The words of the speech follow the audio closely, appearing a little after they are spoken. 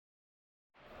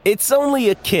It's only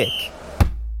a kick,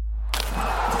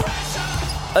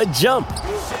 a jump,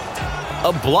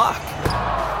 a block.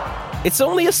 It's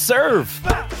only a serve.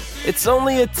 It's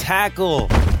only a tackle,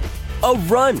 a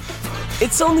run.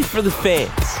 It's only for the fans.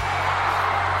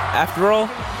 After all,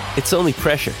 it's only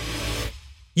pressure.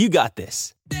 You got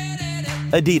this.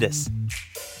 Adidas.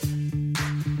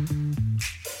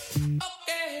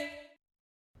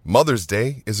 Mother's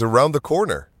Day is around the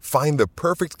corner. Find the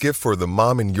perfect gift for the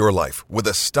mom in your life with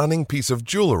a stunning piece of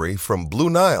jewelry from Blue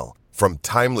Nile. From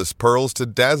timeless pearls to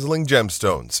dazzling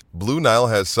gemstones, Blue Nile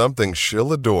has something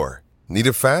she'll adore. Need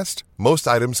it fast? Most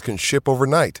items can ship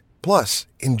overnight. Plus,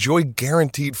 enjoy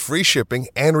guaranteed free shipping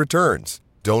and returns.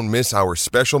 Don't miss our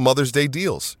special Mother's Day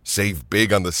deals. Save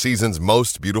big on the season's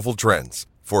most beautiful trends.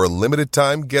 For a limited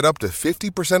time, get up to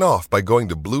 50% off by going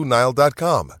to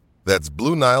BlueNile.com. That's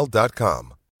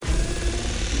BlueNile.com.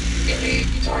 Enemy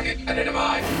target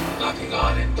identified. Locking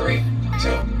on in 3, 2,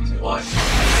 1.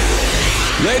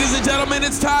 Ladies and gentlemen,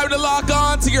 it's time to lock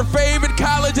on to your favorite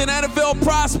college and NFL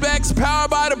prospects, powered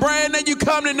by the brand that you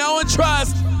come to know and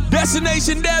trust,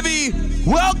 Destination Debbie.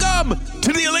 Welcome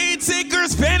to the Elite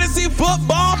Seekers Fantasy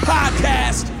Football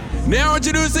Podcast. Now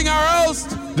introducing our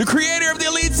host, the creator of the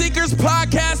Elite Seekers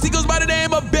Podcast. He goes by the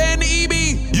name of Ben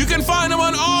Eby. You can find him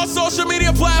on all social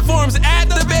media platforms at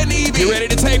the Ben Eby. Get ready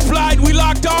to take flight. We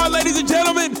locked on, ladies and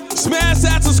gentlemen. Smash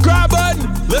that subscribe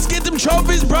button. Let's get them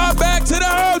trophies brought back to the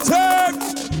hotel.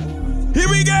 Here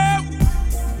we go.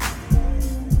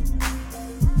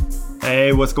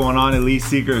 Hey, what's going on, Elite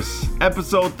Seekers?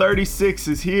 Episode 36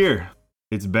 is here.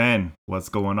 It's Ben. What's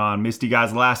going on? Missed you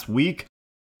guys last week,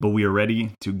 but we are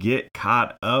ready to get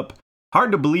caught up.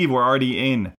 Hard to believe we're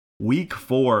already in week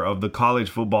 4 of the college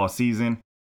football season,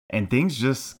 and things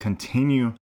just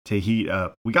continue to heat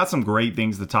up. We got some great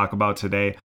things to talk about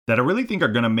today that I really think are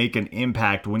going to make an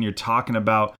impact when you're talking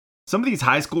about some of these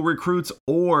high school recruits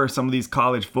or some of these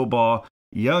college football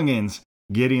youngins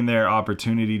getting their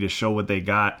opportunity to show what they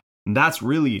got. And that's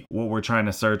really what we're trying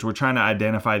to search. We're trying to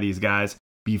identify these guys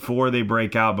before they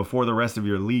break out, before the rest of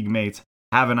your league mates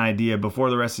have an idea, before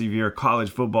the rest of your college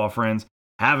football friends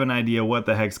have an idea what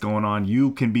the heck's going on.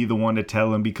 You can be the one to tell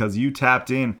them because you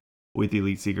tapped in with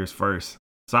Elite Seekers first.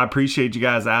 So I appreciate you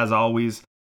guys as always.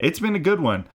 It's been a good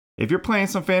one. If you're playing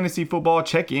some fantasy football,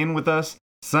 check in with us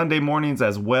Sunday mornings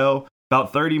as well.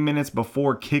 About 30 minutes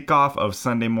before kickoff of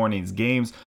Sunday morning's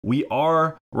games, we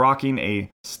are rocking a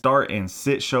start and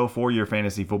sit show for your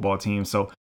fantasy football team.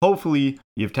 So hopefully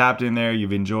you've tapped in there,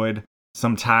 you've enjoyed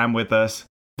some time with us.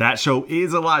 That show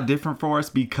is a lot different for us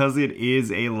because it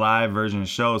is a live version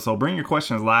show. So bring your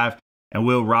questions live and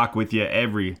we'll rock with you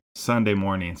every Sunday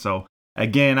morning. So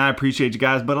again, I appreciate you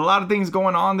guys, but a lot of things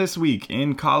going on this week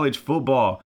in college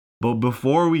football. But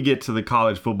before we get to the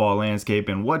college football landscape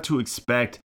and what to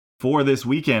expect for this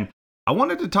weekend, I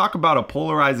wanted to talk about a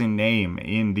polarizing name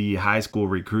in the high school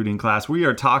recruiting class. We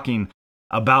are talking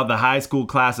about the high school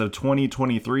class of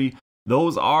 2023.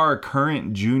 Those are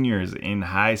current juniors in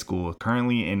high school,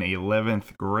 currently in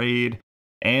 11th grade.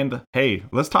 And hey,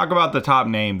 let's talk about the top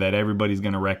name that everybody's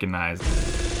going to recognize.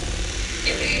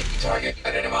 Enemy target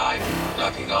identified.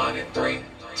 Locking on in 3,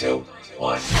 2,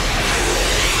 1.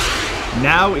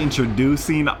 Now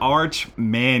introducing Arch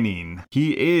Manning.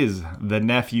 He is the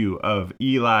nephew of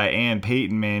Eli and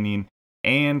Peyton Manning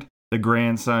and the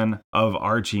grandson of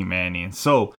Archie Manning.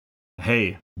 So,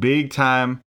 hey, big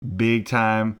time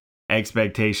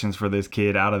expectations for this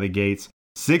kid out of the gates.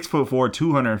 6'4",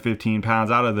 215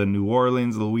 pounds, out of the New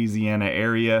Orleans, Louisiana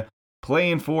area,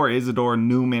 playing for Isidore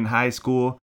Newman High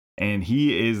School, and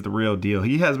he is the real deal.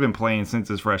 He has been playing since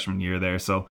his freshman year there,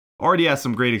 so already has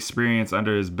some great experience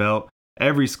under his belt.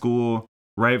 Every school,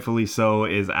 rightfully so,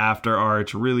 is after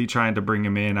Arch, really trying to bring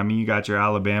him in. I mean, you got your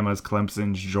Alabamas,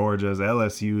 Clemsons, Georgias,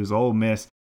 LSUs, Ole Miss.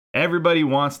 Everybody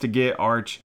wants to get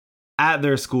Arch at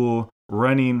their school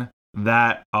running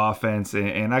that offense,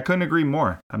 and I couldn't agree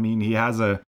more. I mean, he has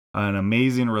an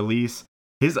amazing release.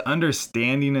 His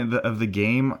understanding of the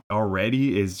game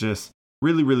already is just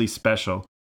really special.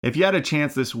 If you had a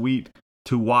chance this week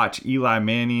to watch Eli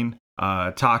Manning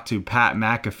talk to Pat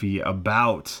McAfee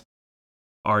about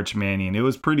Arch Manning, it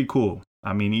was pretty cool.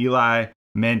 I mean, Eli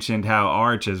mentioned how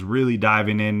Arch is really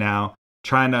diving in now,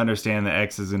 trying to understand the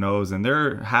X's and O's, and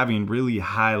they're having really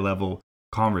high level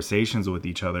conversations with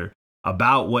each other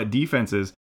about what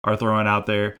defenses are throwing out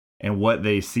there and what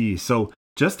they see. So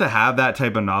just to have that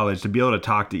type of knowledge, to be able to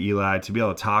talk to Eli, to be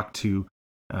able to talk to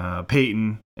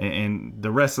Peyton and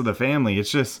the rest of the family, it's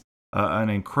just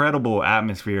an incredible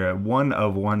atmosphere, a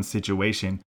one-of-one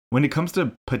situation when it comes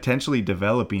to potentially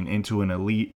developing into an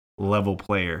elite level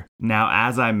player. Now,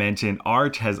 as I mentioned,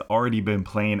 Arch has already been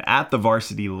playing at the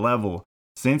varsity level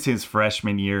since his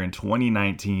freshman year in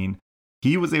 2019.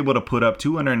 He was able to put up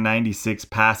 296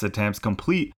 pass attempts,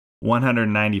 complete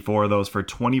 194 of those for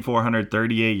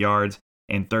 2,438 yards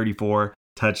and 34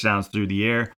 touchdowns through the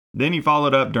air. Then he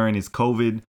followed up during his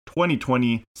COVID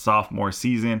 2020 sophomore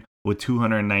season with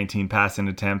 219 passing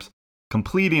attempts,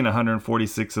 completing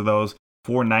 146 of those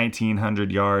for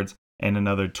 1,900 yards and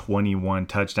another 21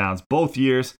 touchdowns. Both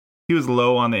years, he was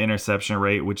low on the interception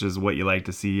rate, which is what you like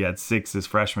to see. He had 6 his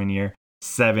freshman year,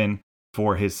 7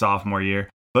 for his sophomore year.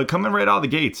 But coming right out of the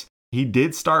gates, he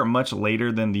did start much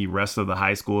later than the rest of the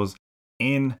high schools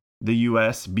in the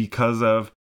U.S. because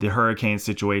of the hurricane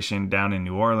situation down in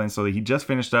New Orleans. So he just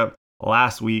finished up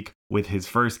last week with his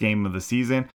first game of the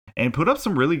season and put up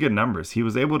some really good numbers. He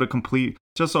was able to complete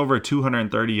just over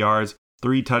 230 yards,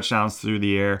 3 touchdowns through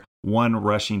the air, 1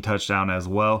 rushing touchdown as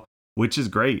well, which is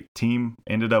great. Team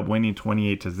ended up winning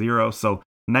 28-0. So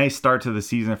nice start to the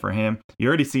season for him. You're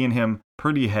already seeing him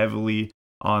pretty heavily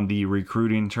on the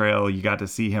recruiting trail. You got to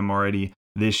see him already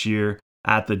this year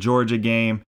at the Georgia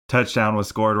game. Touchdown was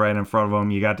scored right in front of him.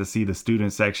 You got to see the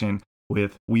student section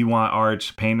with "We Want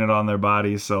Arch" painted on their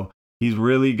bodies. So he's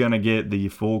really going to get the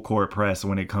full court press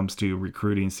when it comes to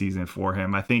recruiting season for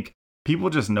him. I think people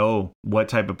just know what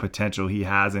type of potential he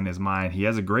has in his mind. He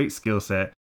has a great skill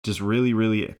set, just really,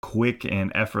 really quick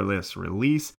and effortless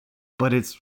release. But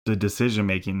it's the decision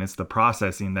making, it's the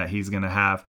processing that he's going to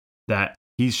have that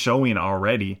he's showing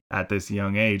already at this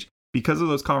young age because of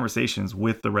those conversations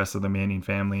with the rest of the Manning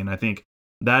family. And I think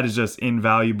that is just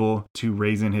invaluable to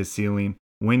raising his ceiling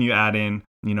when you add in,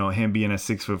 him being a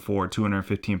 6'4",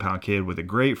 215-pound kid with a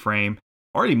great frame,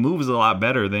 already moves a lot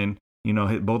better than,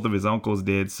 both of his uncles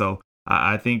did. So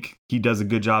I think he does a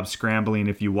good job scrambling.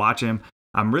 If you watch him,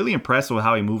 I'm really impressed with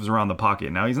how he moves around the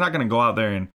pocket. Now, he's not going to go out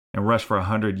there and rush for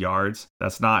 100 yards.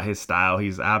 That's not his style.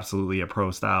 He's absolutely a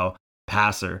pro-style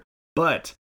passer.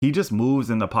 But he just moves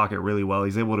in the pocket really well.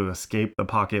 He's able to escape the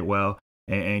pocket well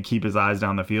and keep his eyes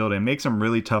down the field and make some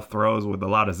really tough throws with a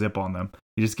lot of zip on them.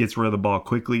 He just gets rid of the ball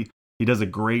quickly. He does a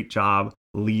great job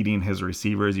leading his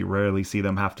receivers. You rarely see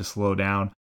them have to slow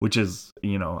down, which is,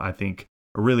 I think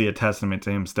really a testament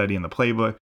to him studying the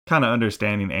playbook, kind of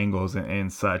understanding angles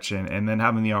and such, and then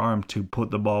having the arm to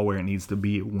put the ball where it needs to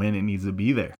be when it needs to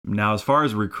be there. Now, as far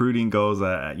as recruiting goes,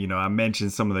 I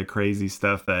mentioned some of the crazy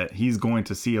stuff that he's going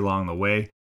to see along the way.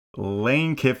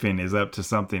 Lane Kiffin is up to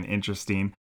something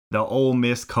interesting. The Ole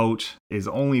Miss coach is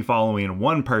only following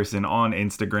one person on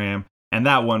Instagram, and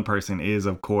that one person is,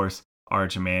 of course,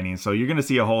 Arch Manning. So you're going to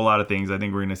see a whole lot of things. I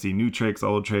think we're going to see new tricks,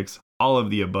 old tricks, all of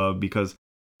the above, because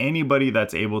anybody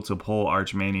that's able to pull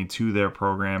Arch Manning to their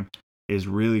program is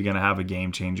really going to have a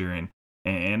game changer.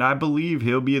 And I believe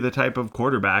he'll be the type of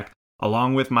quarterback,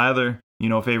 along with my other,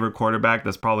 favorite quarterback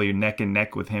that's probably neck and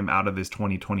neck with him out of this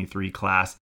 2023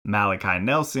 class, Malachi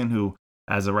Nelson, who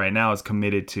as of right now is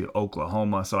committed to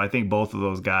Oklahoma. So I think both of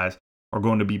those guys are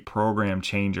going to be program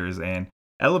changers and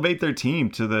elevate their team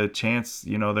to the chance,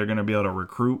 they're going to be able to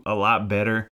recruit a lot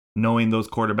better, knowing those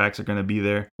quarterbacks are going to be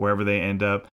there wherever they end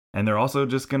up. And they're also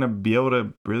just going to be able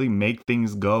to really make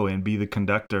things go and be the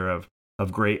conductor of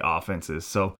great offenses.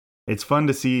 So it's fun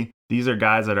to see. These are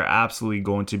guys that are absolutely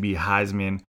going to be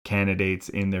Heisman candidates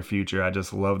in their future. I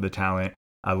just love the talent.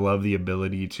 I love the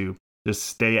ability to just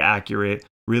stay accurate,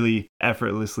 really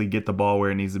effortlessly get the ball where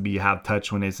it needs to be, have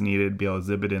touch when it's needed, be able to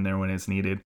zip it in there when it's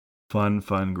needed. Fun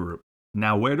group.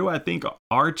 Now, where do I think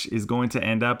Arch is going to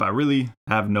end up? I really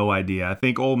have no idea. I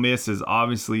think Ole Miss is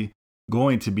obviously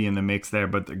going to be in the mix there,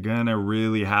 but they're going to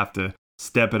really have to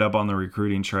step it up on the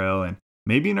recruiting trail. And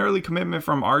maybe an early commitment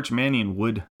from Arch Manning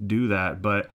would do that.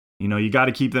 But, you got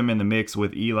to keep them in the mix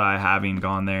with Eli having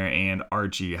gone there and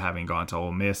Archie having gone to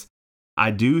Ole Miss.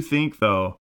 I do think,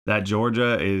 though, that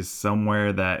Georgia is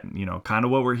somewhere that, kind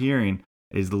of what we're hearing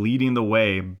is leading the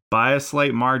way by a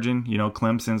slight margin.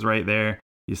 Clemson's right there.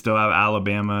 You still have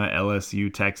Alabama,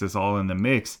 LSU, Texas all in the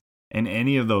mix. And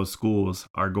any of those schools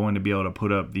are going to be able to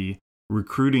put up the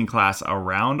recruiting class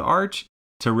around Arch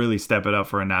to really step it up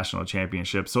for a national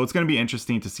championship. So it's going to be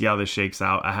interesting to see how this shakes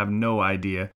out. I have no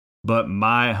idea, but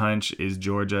my hunch is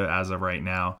Georgia as of right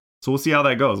now. So we'll see how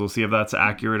that goes. We'll see if that's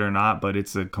accurate or not, but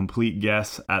it's a complete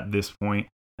guess at this point.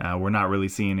 We're not really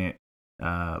seeing it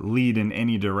lead in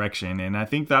any direction. And I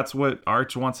think that's what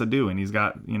Arch wants to do. And he's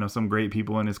got, some great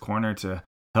people in his corner to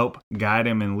help guide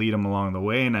him and lead him along the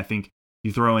way. And I think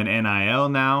you throw in NIL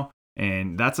now,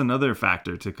 and that's another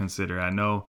factor to consider. I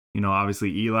know,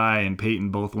 obviously Eli and Peyton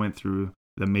both went through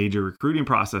the major recruiting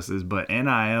processes, but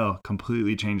NIL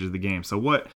completely changes the game. So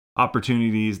what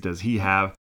opportunities does he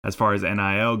have as far as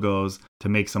NIL goes to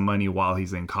make some money while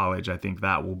he's in college. I think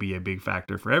that will be a big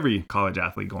factor for every college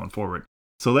athlete going forward.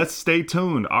 So let's stay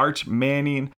tuned. Arch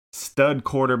Manning, stud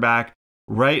quarterback,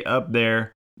 right up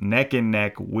there, neck and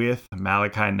neck with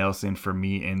Malachi Nelson for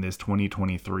me in this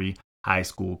 2023 high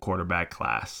school quarterback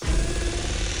class.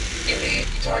 Unique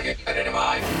target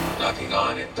identified. Locking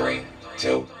on in 3,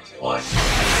 2, 1.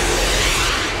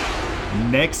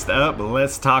 Next up,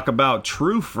 let's talk about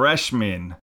true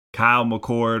freshman Kyle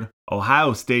McCord,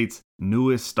 Ohio State's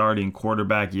newest starting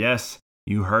quarterback. Yes,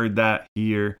 you heard that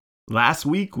here. Last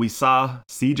week, we saw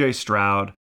CJ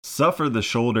Stroud suffer the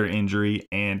shoulder injury,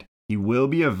 and he will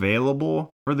be available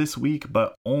for this week,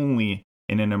 but only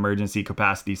in an emergency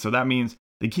capacity. So that means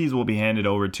the keys will be handed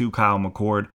over to Kyle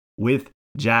McCord with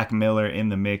Jack Miller in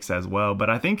the mix as well. But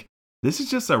I think this is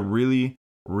just a really,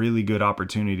 really good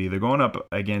opportunity. They're going up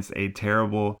against a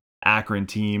terrible Akron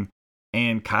team,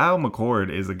 and Kyle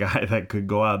McCord is a guy that could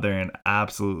go out there and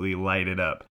absolutely light it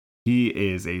up. He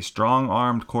is a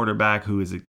strong-armed quarterback who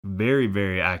is very,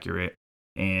 very accurate.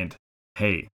 And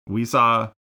hey, we saw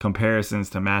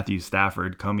comparisons to Matthew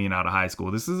Stafford coming out of high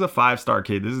school. This is a 5-star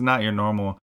kid. This is not your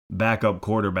normal backup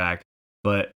quarterback,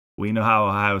 but we know how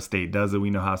Ohio State does it.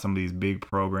 We know how some of these big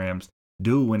programs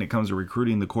do when it comes to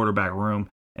recruiting the quarterback room,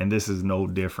 and this is no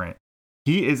different.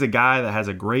 He is a guy that has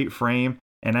a great frame,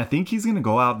 and I think he's going to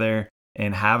go out there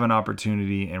and have an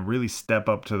opportunity and really step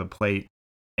up to the plate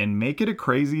and make it a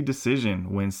crazy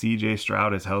decision when CJ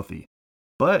Stroud is healthy.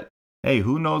 But hey,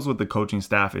 who knows what the coaching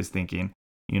staff is thinking?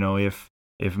 You know, if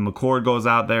McCord goes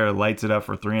out there, lights it up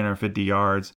for 350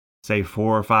 yards, say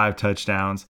 4 or 5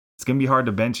 touchdowns, it's going to be hard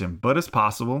to bench him, but it's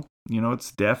possible. You know,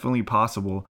 it's definitely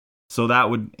possible. So that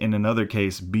would, in another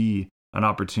case, be an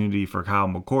opportunity for Kyle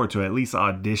McCord to at least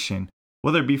audition,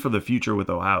 whether it be for the future with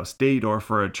Ohio State or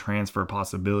for a transfer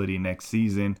possibility next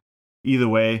season. Either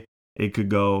way it could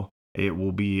go, it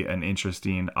will be an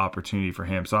interesting opportunity for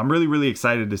him. So I'm really, really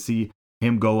excited to see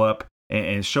him go up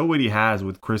and show what he has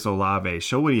with Chris Olave,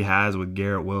 show what he has with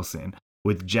Garrett Wilson,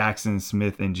 with Jackson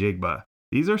Smith and Jigba.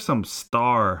 These are some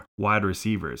star wide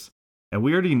receivers. And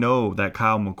we already know that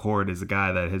Kyle McCord is a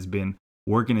guy that has been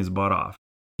working his butt off.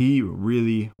 He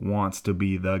really wants to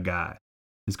be the guy.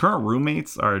 His current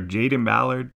roommates are Jaden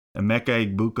Ballard,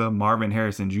 Emeka Egbuka, Marvin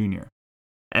Harrison Jr.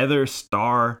 Other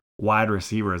star wide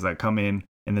receivers that come in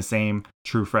the same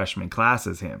true freshman class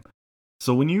as him.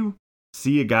 So when you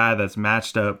see a guy that's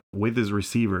matched up with his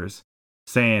receivers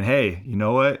saying, hey, you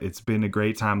know what? It's been a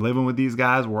great time living with these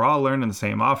guys. We're all learning the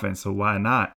same offense, so why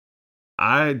not?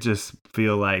 I just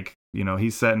feel like, you know,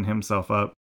 he's setting himself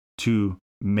up to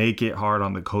make it hard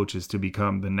on the coaches to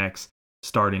become the next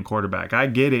starting quarterback. I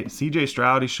get it. CJ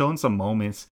Stroud, he's shown some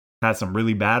moments, had some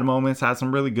really bad moments, had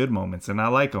some really good moments, and I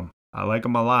like him. I like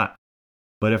him a lot.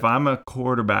 But if I'm a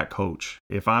quarterback coach,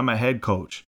 if I'm a head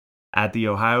coach at the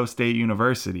Ohio State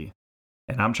University,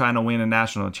 and I'm trying to win a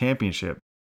national championship,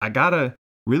 I got to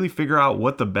really figure out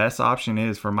what the best option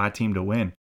is for my team to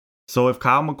win. So if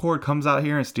Kyle McCord comes out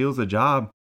here and steals the job,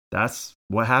 that's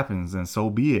what happens, and so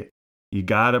be it. You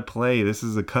got to play. This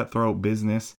is a cutthroat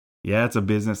business. Yeah, it's a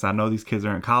business. I know these kids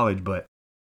are in college, but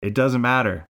it doesn't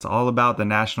matter. It's all about the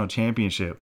national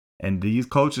championship. And these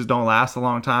coaches don't last a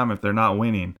long time if they're not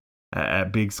winning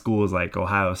at big schools like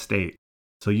Ohio State.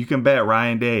 So you can bet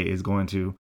Ryan Day is going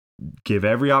to give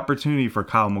every opportunity for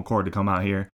Kyle McCord to come out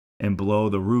here and blow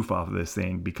the roof off of this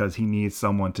thing because he needs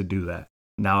someone to do that.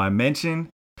 Now, I mentioned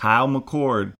Kyle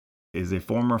McCord is a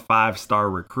former 5-star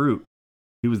recruit.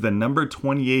 He was the number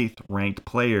 28th ranked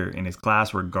player in his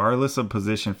class regardless of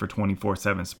position for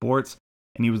 24/7 Sports,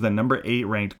 and he was the number 8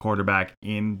 ranked quarterback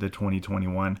in the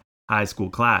 2021 high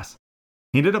school class.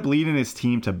 He ended up leading his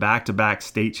team to back-to-back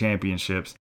state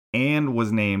championships and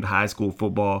was named High School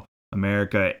Football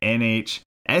America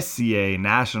NHSCA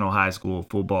National High School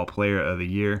Football Player of the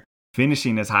Year,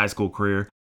 finishing his high school career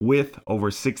with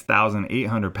over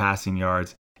 6,800 passing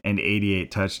yards and 88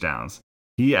 touchdowns.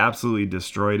 He absolutely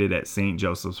destroyed it at St.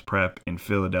 Joseph's Prep in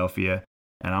Philadelphia,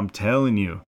 and I'm telling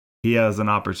you, he has an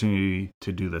opportunity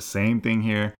to do the same thing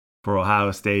here for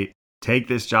Ohio State. Take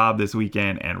this job this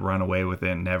weekend and run away with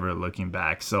it, never looking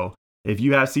back. So if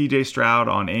you have CJ Stroud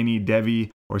on any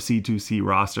Devy or C2C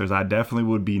rosters, I definitely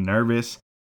would be nervous,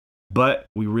 but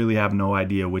we really have no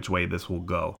idea which way this will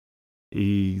go.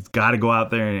 He's got to go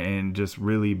out there and just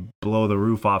really blow the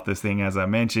roof off this thing, as I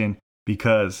mentioned,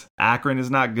 because Akron is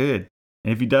not good.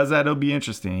 And if he does that, it'll be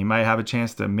interesting. He might have a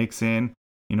chance to mix in,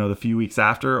 the few weeks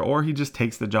after, or he just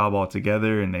takes the job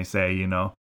altogether and they say,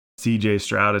 CJ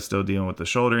Stroud is still dealing with the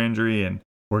shoulder injury and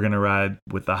we're going to ride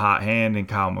with the hot hand and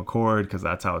Kyle McCord because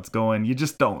that's how it's going. You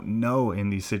just don't know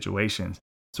in these situations.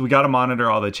 So we got to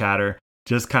monitor all the chatter.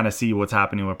 just kind of see what's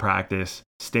happening with practice.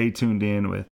 Stay tuned in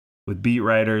with beat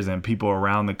writers and people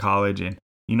around the college. And,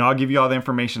 I'll give you all the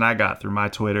information I got through my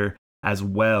Twitter as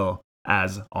well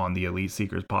as on the Elite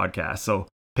Seekers podcast. So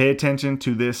pay attention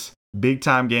to this big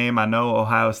time game. I know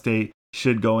Ohio State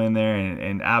should go in there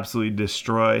and absolutely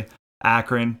destroy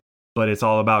Akron, but it's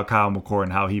all about Kyle McCord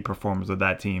and how he performs with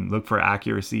that team. Look for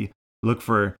accuracy, look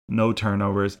for no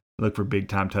turnovers, look for big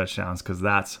time touchdowns, because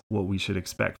that's what we should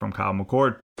expect from Kyle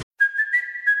McCord.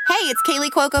 Hey, it's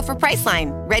Kaylee Cuoco for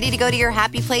Priceline. Ready to go to your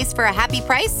happy place for a happy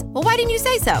price? Well, why didn't you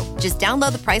say so? Just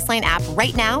download the Priceline app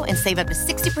right now and save up to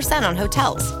 60% on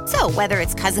hotels. So whether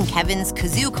it's Cousin Kevin's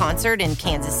Kazoo Concert in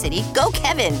Kansas City, go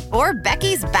Kevin, or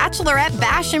Becky's Bachelorette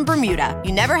Bash in Bermuda,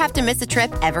 you never have to miss a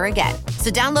trip ever again.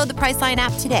 So download the Priceline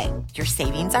app today. Your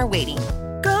savings are waiting.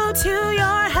 Go to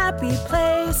your happy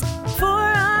place for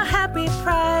a happy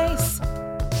price.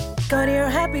 Go to your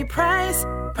happy price,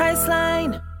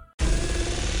 Priceline.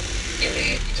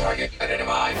 Unique target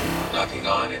identified. Locking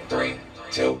on in 3,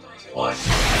 2, 1.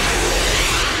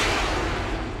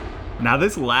 Now,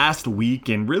 this last week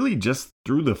and really just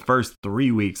through the first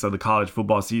 3 weeks of the college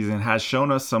football season has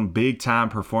shown us some big time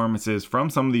performances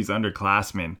from some of these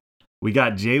underclassmen. We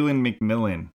got Jalen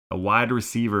McMillan, a wide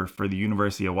receiver for the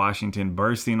University of Washington,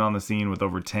 bursting on the scene with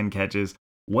over 10 catches,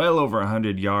 well over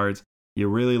 100 yards. You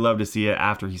really love to see it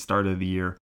after he started the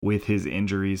year with his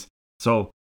injuries.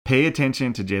 So pay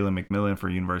attention to Jalen McMillan for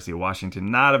University of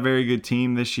Washington. Not a very good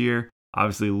team this year.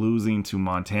 Obviously losing to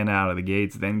Montana out of the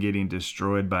gates, then getting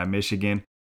destroyed by Michigan.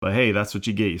 But hey, that's what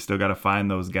you get. You still got to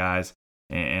find those guys.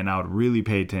 And I would really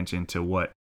pay attention to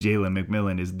what Jalen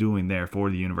McMillan is doing there for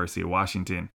the University of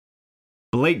Washington.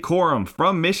 Blake Corum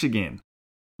from Michigan,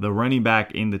 the running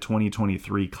back in the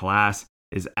 2023 class,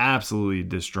 is absolutely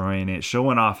destroying it,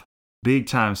 showing off big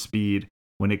time speed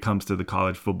when it comes to the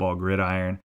college football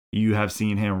gridiron. You have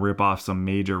seen him rip off some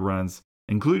major runs,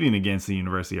 including against the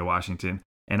University of Washington.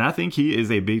 And I think he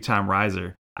is a big time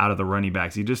riser out of the running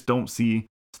backs. You just don't see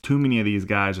too many of these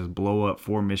guys just blow up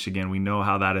for Michigan. We know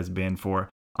how that has been for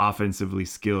offensively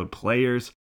skilled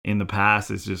players in the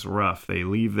past. It's just rough. They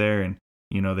leave there and,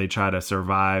 they try to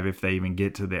survive if they even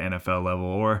get to the NFL level,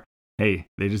 or hey,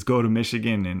 they just go to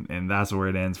Michigan and that's where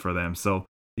it ends for them. So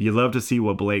you love to see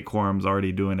what Blake Corum's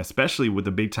already doing, especially with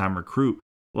a big time recruit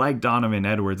like Donovan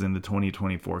Edwards in the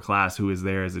 2024 class, who is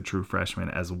there as a true freshman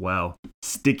as well.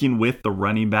 Sticking with the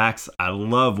running backs, I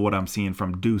love what I'm seeing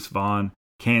from Deuce Vaughn,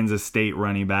 Kansas State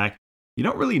running back. You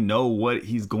don't really know what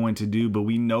he's going to do, but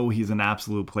we know he's an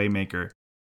absolute playmaker.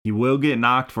 He will get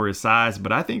knocked for his size,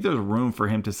 but I think there's room for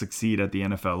him to succeed at the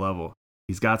NFL level.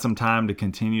 He's got some time to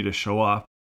continue to show off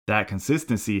that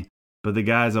consistency, but the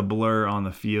guy's a blur on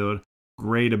the field.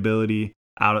 Great ability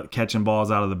catching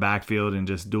balls out of the backfield and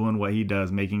just doing what he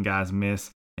does, making guys miss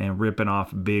and ripping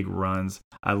off big runs.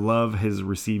 I love his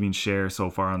receiving share so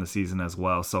far on the season as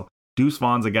well. So Deuce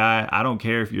Vaughn's a guy, I don't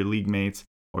care if your league mates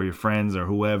or your friends or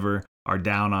whoever are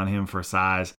down on him for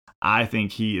size. I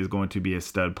think he is going to be a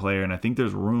stud player, and I think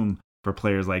there's room for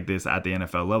players like this at the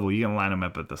NFL level. You can line them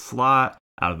up at the slot,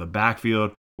 out of the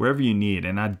backfield, wherever you need,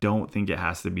 and I don't think it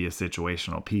has to be a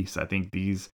situational piece. I think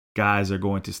these guys are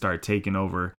going to start taking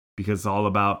over because it's all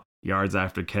about yards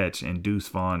after catch, and Deuce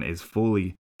Vaughn is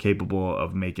fully capable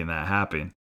of making that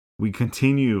happen. We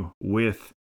continue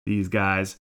with these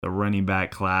guys, the running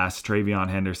back class. TreVeyon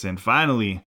Henderson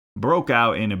finally broke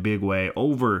out in a big way,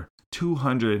 over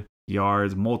 200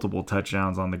 yards, multiple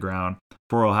touchdowns on the ground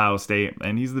for Ohio State,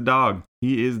 and he's the dog.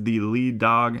 He is the lead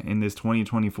dog in this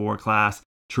 2024 class.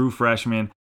 True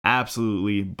freshman,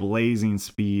 absolutely blazing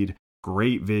speed,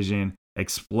 great vision,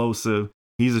 explosive.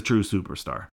 He's a true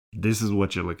superstar. This is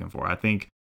what you're looking for. I think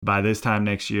by this time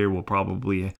next year, we'll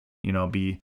probably,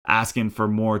 be asking for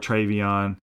more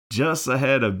TreVeyon, just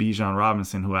ahead of Bijan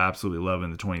Robinson, who I absolutely love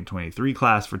in the 2023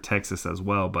 class for Texas as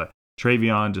well. But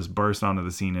TreVeyon just burst onto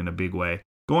the scene in a big way.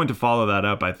 Going to follow that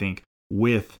up, I think,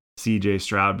 with CJ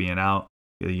Stroud being out.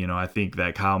 I think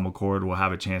that Kyle McCord will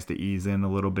have a chance to ease in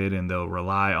a little bit, and they'll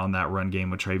rely on that run game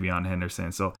with TreVeyon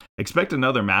Henderson. So expect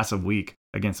another massive week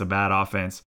against a bad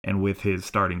offense, and with his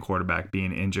starting quarterback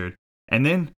being injured. And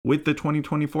then with the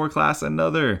 2024 class,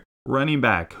 another running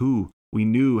back who we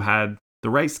knew had the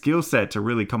right skill set to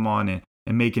really come on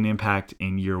and make an impact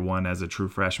in year one as a true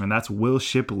freshman. That's Will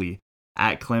Shipley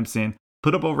at Clemson.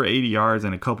 Put up over 80 yards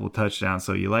and a couple touchdowns.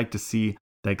 So you like to see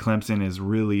that Clemson is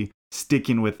really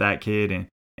sticking with that kid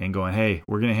and going, hey,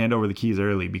 we're going to hand over the keys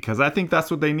early, because I think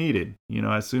that's what they needed.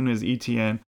 As soon as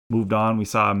ETN moved on, we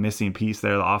saw a missing piece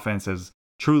there. The offense has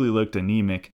truly looked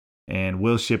anemic, and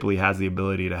Will Shipley has the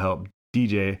ability to help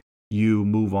DJ you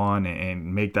move on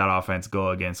and make that offense go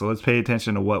again. So let's pay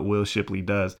attention to what Will Shipley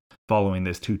does following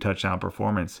this 2-touchdown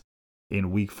performance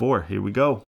in week 4. Here we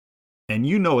go. And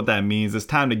you know what that means. It's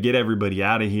time to get everybody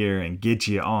out of here and get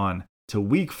you on to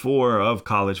week 4 of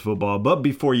college football. But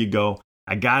before you go,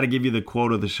 I got to give you the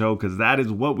quote of the show because that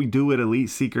is what we do at Elite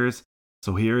Seekers.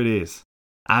 So here it is.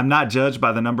 I'm not judged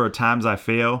by the number of times I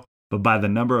fail, but by the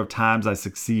number of times I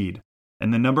succeed.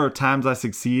 And the number of times I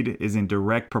succeed is in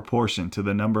direct proportion to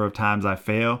the number of times I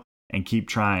fail and keep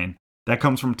trying. That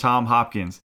comes from Tom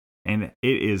Hopkins. And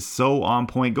it is so on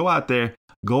point. Go out there,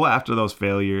 go after those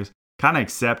failures, kind of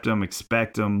accept them,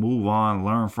 expect them, move on,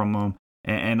 learn from them,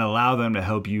 and allow them to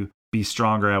help you be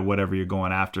stronger at whatever you're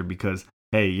going after. Because,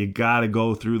 hey, you got to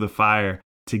go through the fire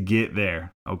to get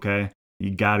there, okay?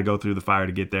 You got to go through the fire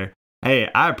to get there.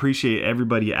 Hey, I appreciate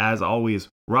everybody, as always,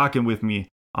 rocking with me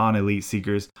on Elite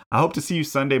Seekers. I hope to see you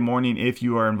Sunday morning if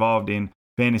you are involved in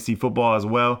fantasy football as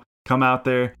well. Come out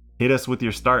there, hit us with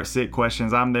your start-sit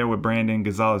questions. I'm there with Brandon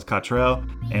Gonzalez-Cottrell,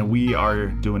 and we are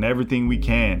doing everything we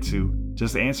can to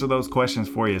just answer those questions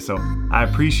for you. So I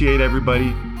appreciate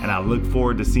everybody, and I look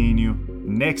forward to seeing you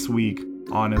next week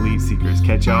on Elite Seekers.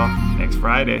 Catch y'all next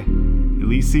Friday.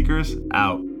 Elite Seekers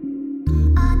out.